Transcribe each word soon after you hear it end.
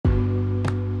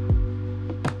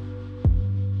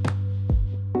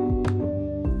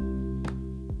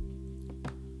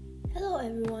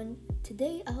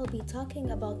today I'll be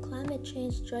talking about climate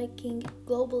change striking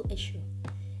global issue.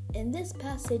 In this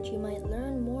passage, you might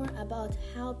learn more about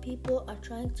how people are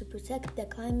trying to protect the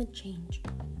climate change.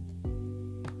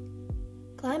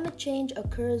 Climate change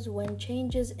occurs when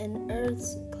changes in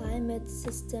Earth's climate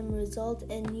system result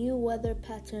in new weather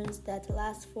patterns that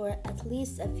last for at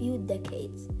least a few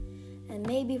decades, and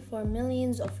maybe for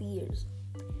millions of years.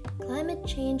 Climate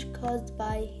change caused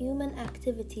by human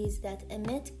activities that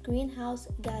emit greenhouse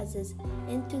gases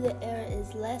into the air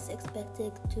is less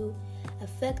expected to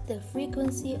affect the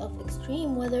frequency of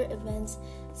extreme weather events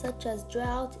such as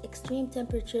drought, extreme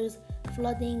temperatures,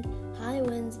 flooding, high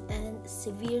winds, and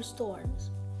severe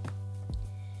storms.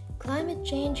 Climate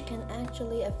change can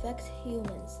actually affect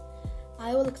humans.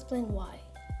 I will explain why.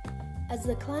 As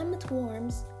the climate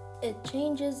warms, it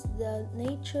changes the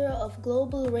nature of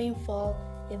global rainfall,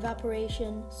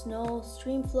 evaporation, snow,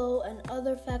 stream flow, and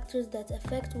other factors that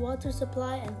affect water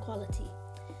supply and quality.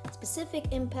 Specific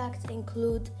impacts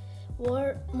include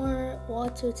warmer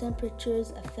water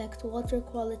temperatures affect water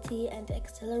quality and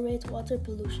accelerate water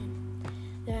pollution.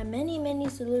 There are many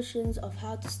solutions of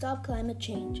how to stop climate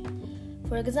change.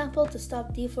 For example, to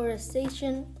stop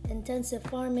deforestation, intensive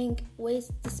farming,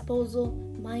 waste disposal,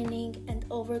 mining, and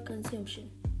overconsumption.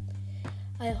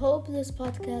 I hope this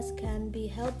podcast can be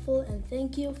helpful and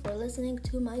thank you for listening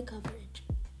to my coverage.